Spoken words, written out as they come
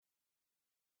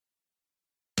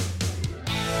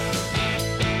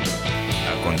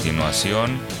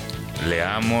continuación,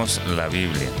 leamos la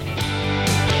Biblia.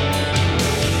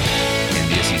 En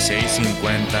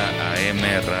 1650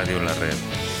 AM Radio La Red,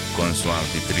 con su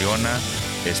anfitriona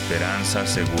Esperanza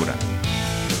Segura.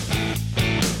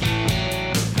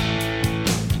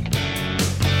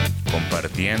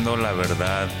 Compartiendo la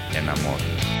verdad en amor.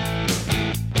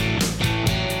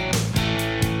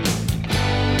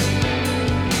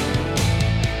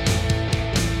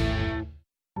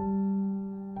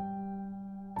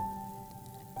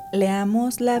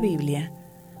 Leamos la Biblia,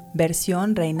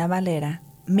 versión Reina Valera,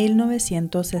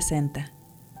 1960,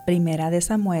 Primera de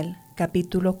Samuel,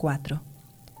 capítulo 4.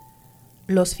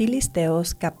 Los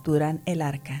filisteos capturan el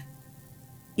arca.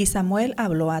 Y Samuel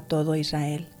habló a todo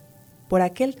Israel. Por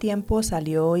aquel tiempo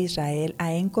salió Israel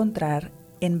a encontrar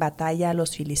en batalla a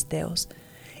los filisteos,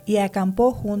 y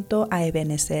acampó junto a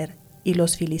Ebenezer, y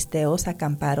los filisteos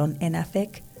acamparon en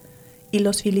Afec. Y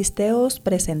los filisteos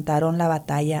presentaron la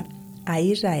batalla a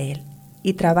Israel,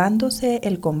 y trabándose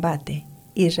el combate,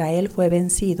 Israel fue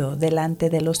vencido delante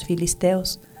de los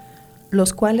filisteos,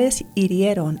 los cuales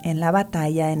hirieron en la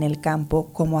batalla en el campo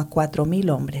como a 4,000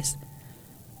 hombres.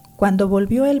 Cuando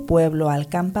volvió el pueblo al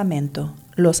campamento,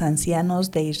 los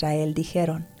ancianos de Israel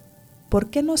dijeron: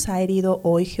 ¿Por qué nos ha herido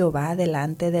hoy Jehová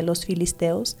delante de los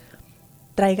filisteos?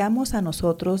 Traigamos a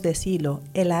nosotros de Silo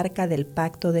el arca del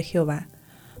pacto de Jehová,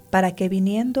 para que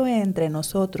viniendo entre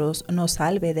nosotros nos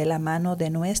salve de la mano de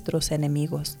nuestros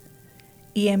enemigos.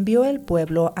 Y envió el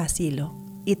pueblo a Silo,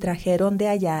 y trajeron de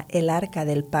allá el arca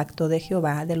del pacto de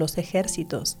Jehová de los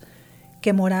ejércitos,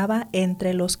 que moraba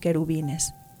entre los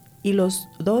querubines. Y los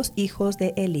 2 hijos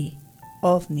de Elí,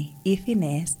 Ofni y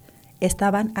Finés,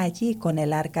 estaban allí con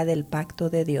el arca del pacto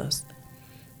de Dios.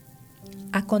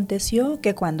 Aconteció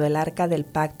que cuando el arca del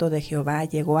pacto de Jehová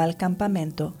llegó al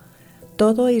campamento,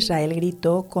 todo Israel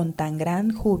gritó con tan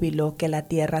gran júbilo que la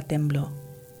tierra tembló.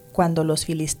 Cuando los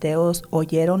filisteos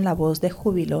oyeron la voz de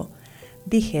júbilo,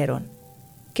 dijeron: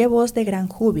 ¿Qué voz de gran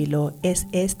júbilo es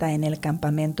esta en el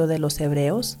campamento de los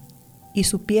hebreos? Y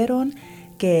supieron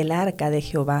que el arca de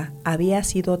Jehová había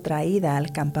sido traída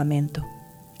al campamento.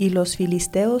 Y los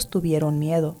filisteos tuvieron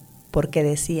miedo, porque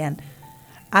decían: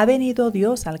 ¿Ha venido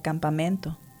Dios al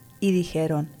campamento? Y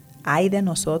dijeron: ¡ay de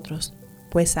nosotros!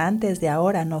 Pues antes de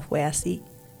ahora no fue así.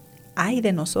 ¡Ay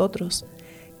de nosotros!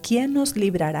 ¿Quién nos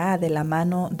librará de la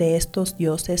mano de estos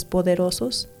dioses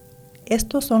poderosos?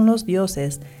 Estos son los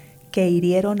dioses que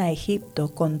hirieron a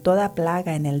Egipto con toda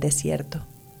plaga en el desierto.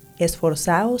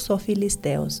 Esforzaos, oh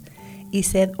filisteos, y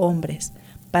sed hombres,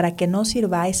 para que no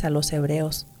sirváis a los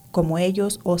hebreos, como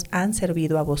ellos os han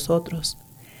servido a vosotros.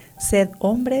 Sed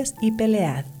hombres y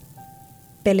pelead.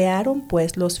 Pelearon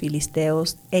pues los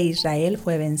filisteos, e Israel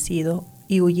fue vencido,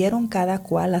 y huyeron cada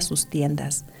cual a sus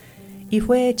tiendas. Y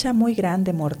fue hecha muy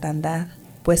grande mortandad,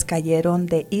 pues cayeron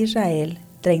de Israel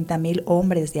 30,000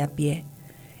 hombres de a pie.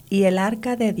 Y el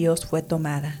arca de Dios fue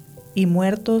tomada, y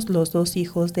muertos los 2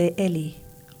 hijos de Elí,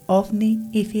 Ofni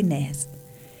y Finés.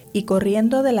 Y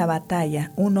corriendo de la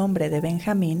batalla un hombre de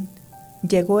Benjamín,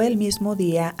 llegó el mismo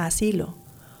día a Silo,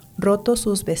 rotos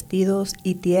sus vestidos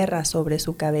y tierra sobre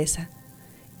su cabeza.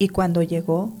 Y cuando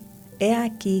llegó, he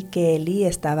aquí que Elí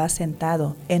estaba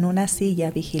sentado en una silla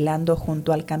vigilando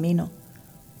junto al camino,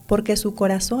 porque su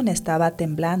corazón estaba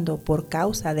temblando por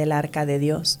causa del arca de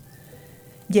Dios.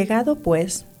 Llegado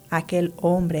pues aquel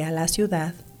hombre a la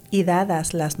ciudad, y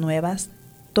dadas las nuevas,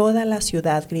 toda la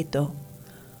ciudad gritó.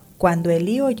 Cuando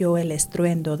Elí oyó el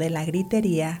estruendo de la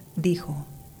gritería, dijo: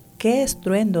 ¿Qué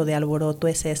estruendo de alboroto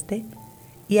es este?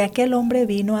 Y aquel hombre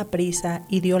vino aprisa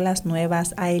y dio las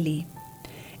nuevas a Elí.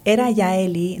 Era ya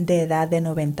Elí de edad de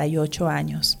 98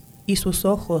 años, y sus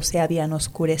ojos se habían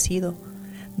oscurecido,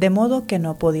 de modo que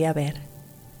no podía ver.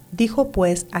 Dijo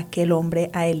pues aquel hombre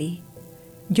a Elí: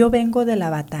 Yo vengo de la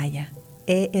batalla,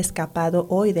 he escapado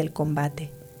hoy del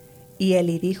combate. Y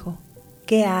Elí dijo: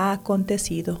 ¿Qué ha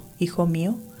acontecido, hijo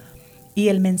mío? Y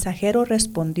el mensajero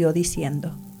respondió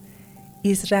diciendo: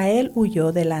 Israel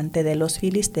huyó delante de los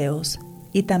filisteos,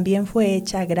 y también fue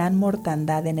hecha gran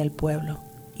mortandad en el pueblo.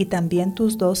 Y también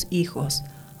tus 2 hijos,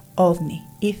 Ofni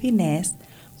y Finés,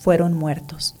 fueron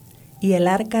muertos, y el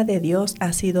arca de Dios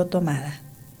ha sido tomada.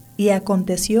 Y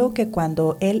aconteció que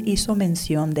cuando él hizo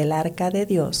mención del arca de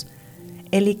Dios,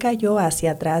 Elí cayó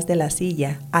hacia atrás de la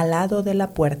silla, al lado de la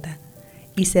puerta,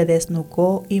 y se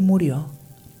desnucó y murió,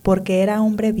 porque era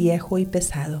hombre viejo y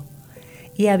pesado,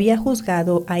 y había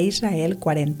juzgado a Israel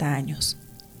 40 años.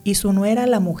 Y su nuera,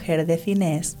 la mujer de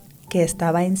Finés, que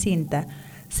estaba encinta,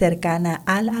 cercana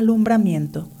al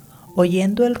alumbramiento,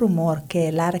 oyendo el rumor que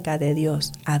el arca de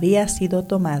Dios había sido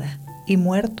tomada y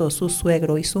muerto su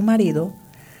suegro y su marido,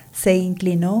 se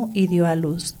inclinó y dio a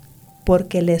luz.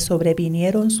 porque le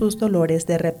sobrevinieron sus dolores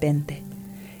de repente,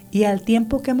 y al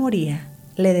tiempo que moría,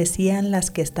 le decían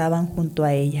las que estaban junto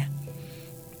a ella: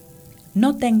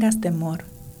 «No tengas temor,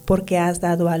 porque has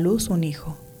dado a luz un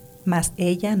hijo». Mas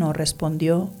ella no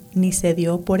respondió ni se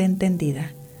dio por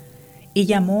entendida, y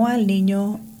llamó al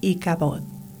niño Icabod,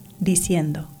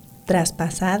 diciendo: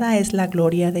 «Traspasada es la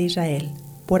gloria de Israel,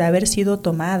 por haber sido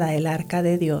tomada el arca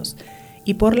de Dios,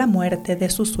 y por la muerte de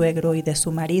su suegro y de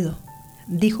su marido».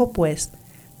 Dijo pues: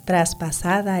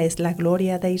 «Traspasada es la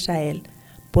gloria de Israel,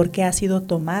 porque ha sido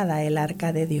tomada el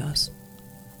arca de Dios».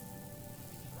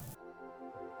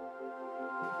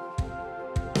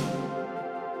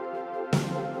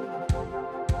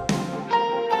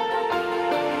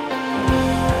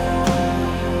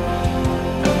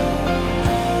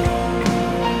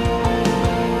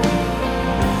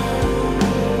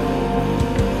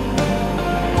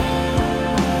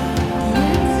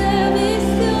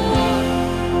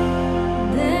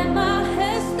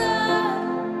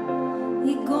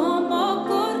 Como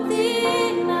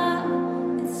cortina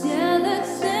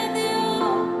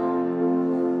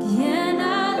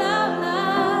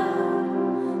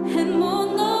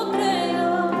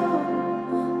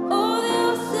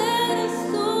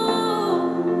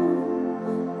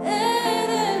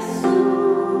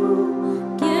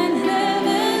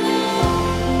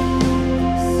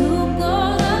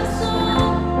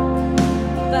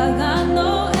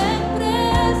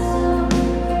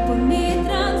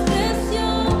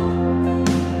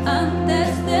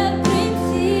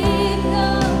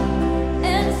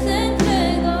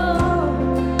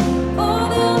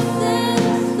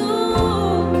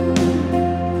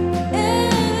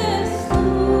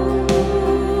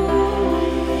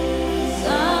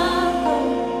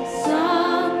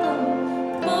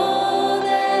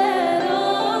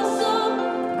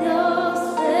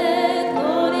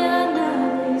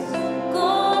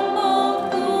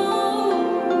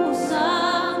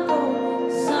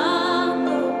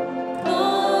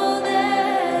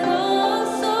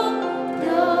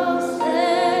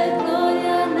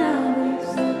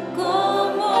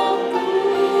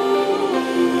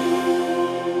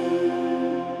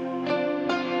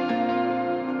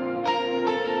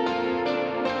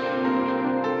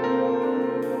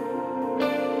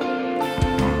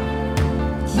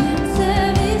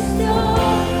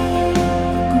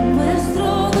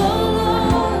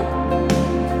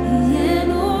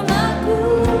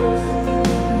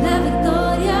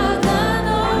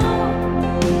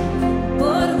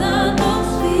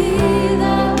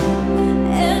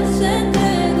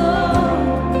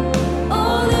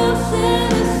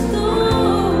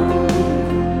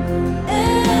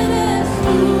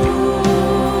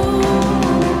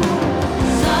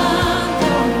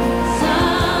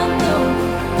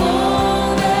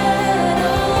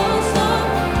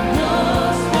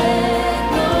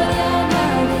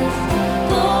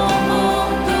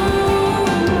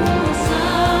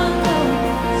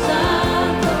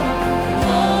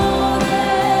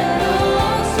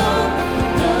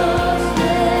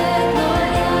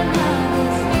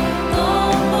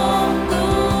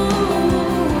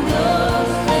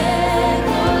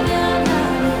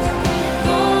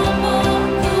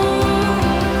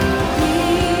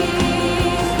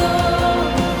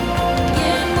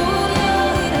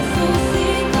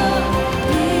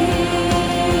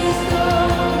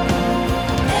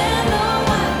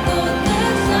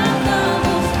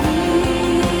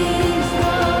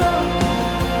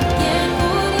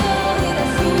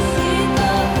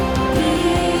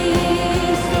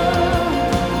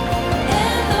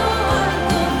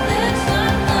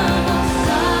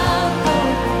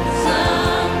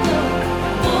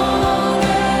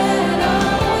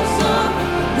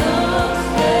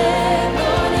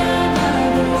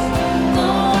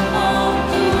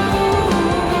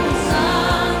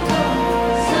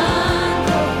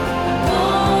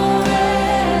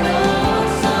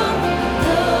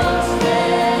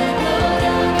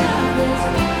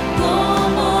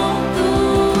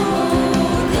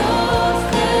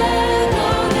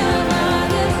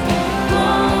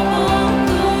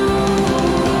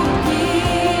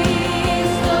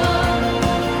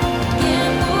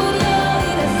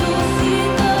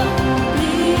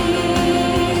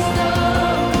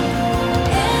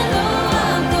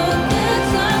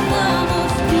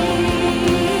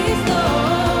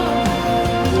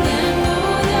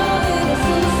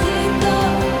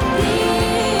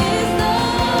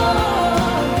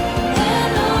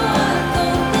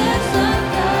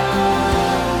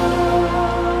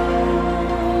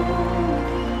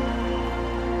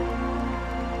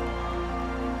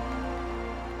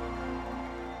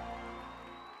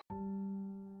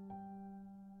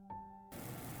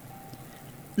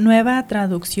Nueva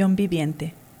traducción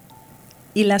viviente.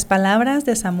 Y las palabras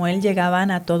de Samuel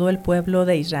llegaban a todo el pueblo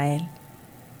de Israel.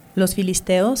 Los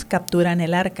filisteos capturan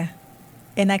el arca.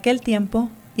 En aquel tiempo,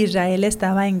 Israel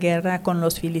estaba en guerra con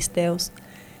los filisteos.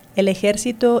 El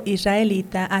ejército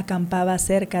israelita acampaba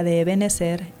cerca de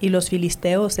Ebenezer y los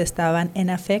filisteos estaban en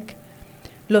Afec.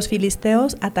 Los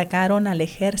filisteos atacaron al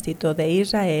ejército de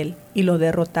Israel y lo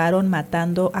derrotaron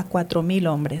matando a 4,000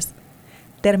 hombres.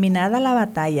 Terminada la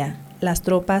batalla, las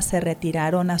tropas se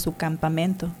retiraron a su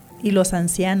campamento y los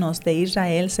ancianos de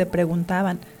Israel se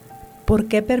preguntaban, ¿por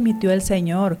qué permitió el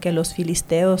Señor que los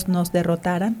filisteos nos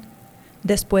derrotaran?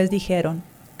 Después dijeron,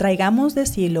 traigamos de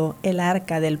Silo el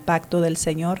arca del pacto del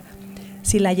Señor.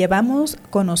 Si la llevamos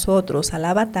con nosotros a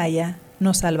la batalla,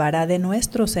 nos salvará de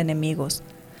nuestros enemigos.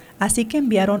 Así que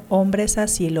enviaron hombres a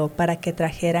Silo para que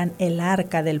trajeran el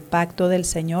arca del pacto del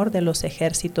Señor de los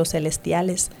ejércitos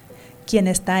celestiales, quien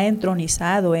está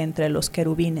entronizado entre los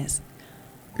querubines.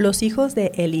 Los hijos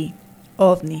de Elí,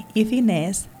 Ofni y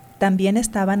Finés, también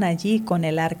estaban allí con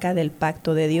el arca del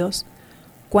pacto de Dios.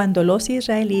 Cuando los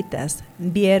israelitas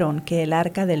vieron que el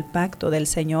arca del pacto del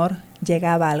Señor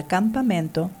llegaba al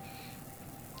campamento,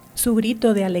 su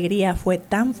grito de alegría fue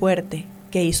tan fuerte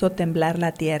que hizo temblar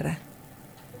la tierra.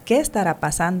 ¿Qué estará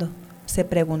pasando?, se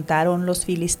preguntaron los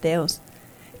filisteos.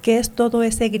 ¿Qué es todo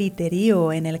ese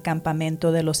griterío en el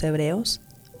campamento de los hebreos?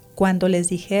 Cuando les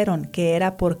dijeron que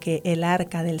era porque el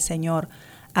arca del Señor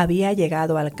había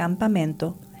llegado al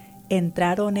campamento,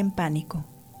 entraron en pánico.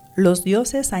 Los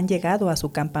dioses han llegado a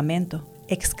su campamento,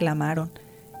 exclamaron.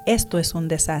 Esto es un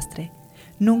desastre.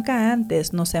 Nunca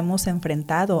antes nos hemos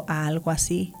enfrentado a algo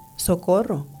así.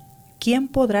 ¡Socorro! ¿Quién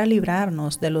podrá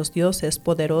librarnos de los dioses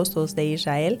poderosos de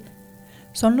Israel?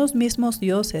 Son los mismos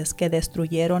dioses que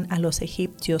destruyeron a los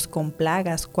egipcios con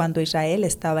plagas cuando Israel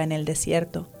estaba en el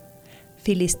desierto.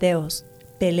 Filisteos,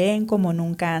 peleen como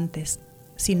nunca antes.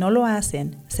 Si no lo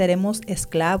hacen, seremos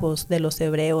esclavos de los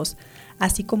hebreos,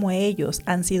 así como ellos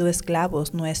han sido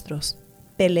esclavos nuestros.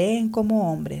 Peleen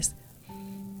como hombres.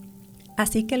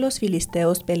 Así que los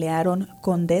filisteos pelearon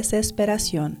con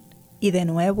desesperación y de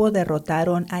nuevo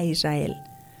derrotaron a Israel.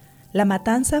 La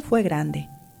matanza fue grande.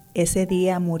 Ese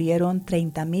día murieron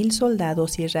 30,000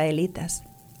 soldados israelitas.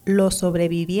 Los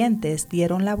sobrevivientes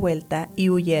dieron la vuelta y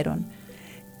huyeron,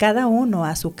 cada uno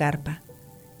a su carpa.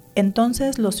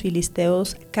 Entonces los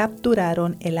filisteos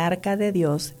capturaron el arca de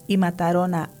Dios y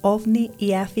mataron a Ofni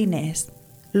y a Finés,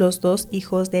 los 2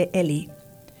 hijos de Elí.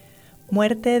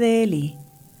 Muerte de Elí.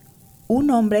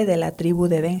 Un hombre de la tribu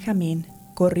de Benjamín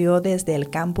corrió desde el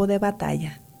campo de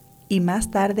batalla y más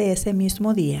tarde ese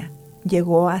mismo día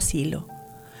llegó a Silo.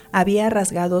 Había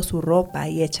rasgado su ropa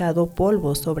y echado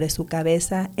polvo sobre su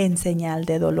cabeza en señal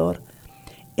de dolor.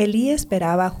 Elí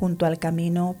esperaba junto al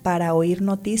camino para oír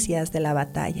noticias de la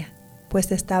batalla,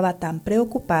 pues estaba tan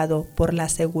preocupado por la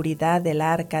seguridad del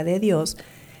arca de Dios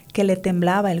que le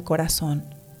temblaba el corazón.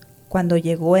 Cuando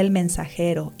llegó el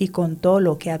mensajero y contó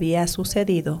lo que había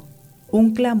sucedido,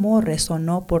 un clamor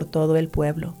resonó por todo el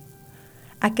pueblo.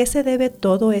 ¿A qué se debe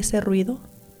todo ese ruido?,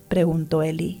 preguntó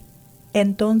Elí.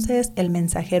 Entonces el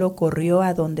mensajero corrió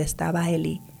a donde estaba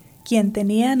Elí, quien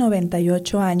tenía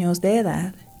 98 años de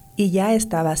edad y ya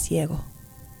estaba ciego,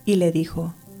 y le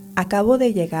dijo, acabo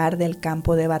de llegar del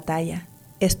campo de batalla,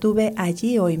 estuve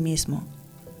allí hoy mismo.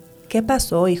 ¿Qué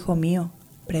pasó, hijo mío?,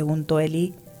 preguntó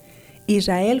Elí.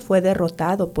 Israel fue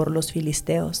derrotado por los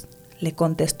filisteos, le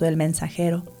contestó el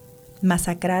mensajero.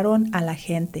 Masacraron a la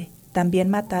gente, también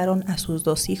mataron a sus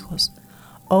 2 hijos,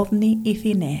 Ofni y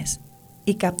Finés,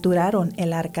 y capturaron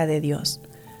el arca de Dios.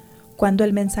 Cuando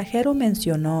el mensajero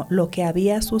mencionó lo que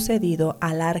había sucedido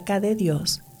al arca de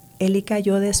Dios, Elí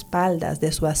cayó de espaldas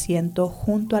de su asiento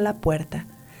junto a la puerta,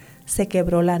 se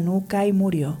quebró la nuca y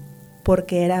murió,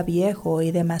 porque era viejo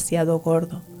y demasiado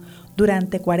gordo.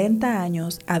 Durante 40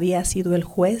 años había sido el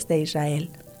juez de Israel.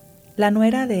 La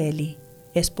nuera de Elí,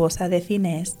 esposa de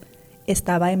Finés,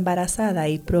 estaba embarazada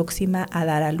y próxima a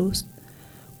dar a luz.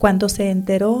 Cuando se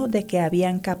enteró de que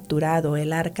habían capturado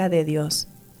el arca de Dios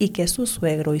y que su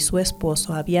suegro y su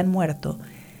esposo habían muerto,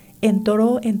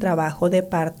 entró en trabajo de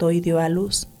parto y dio a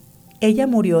luz. Ella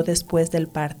murió después del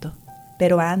parto,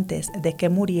 pero antes de que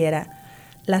muriera,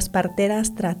 las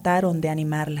parteras trataron de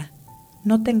animarla.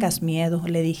 No tengas miedo,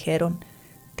 le dijeron,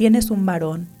 tienes un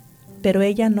varón, pero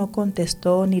ella no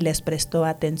contestó ni les prestó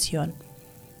atención.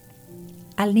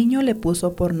 Al niño le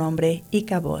puso por nombre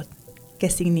Icabod,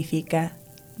 que significa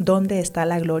 ¿dónde está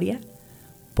la gloria?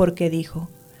 Porque dijo,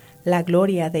 la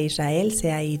gloria de Israel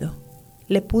se ha ido.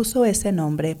 Le puso ese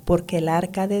nombre porque el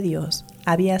arca de Dios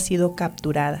había sido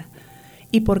capturada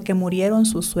y porque murieron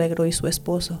su suegro y su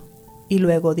esposo. Y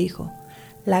luego dijo,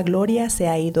 La gloria se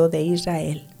ha ido de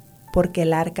Israel, porque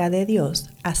el arca de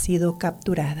Dios ha sido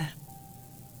capturada.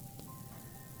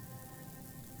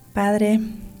 Padre,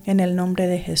 en el nombre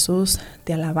de Jesús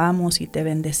te alabamos y te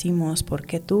bendecimos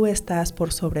porque tú estás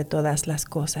por sobre todas las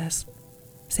cosas.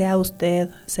 Sea usted,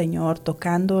 Señor,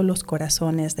 tocando los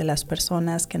corazones de las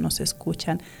personas que nos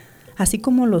escuchan, así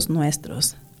como los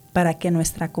nuestros, para que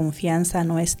nuestra confianza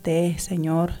no esté,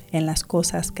 Señor, en las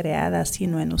cosas creadas,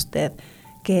 sino en usted,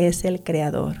 que es el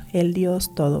Creador, el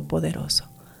Dios Todopoderoso.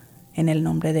 En el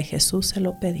nombre de Jesús se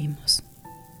lo pedimos.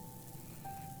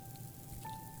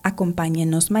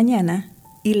 Acompáñenos mañana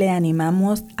y le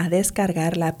animamos a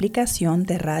descargar la aplicación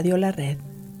de Radio La Red.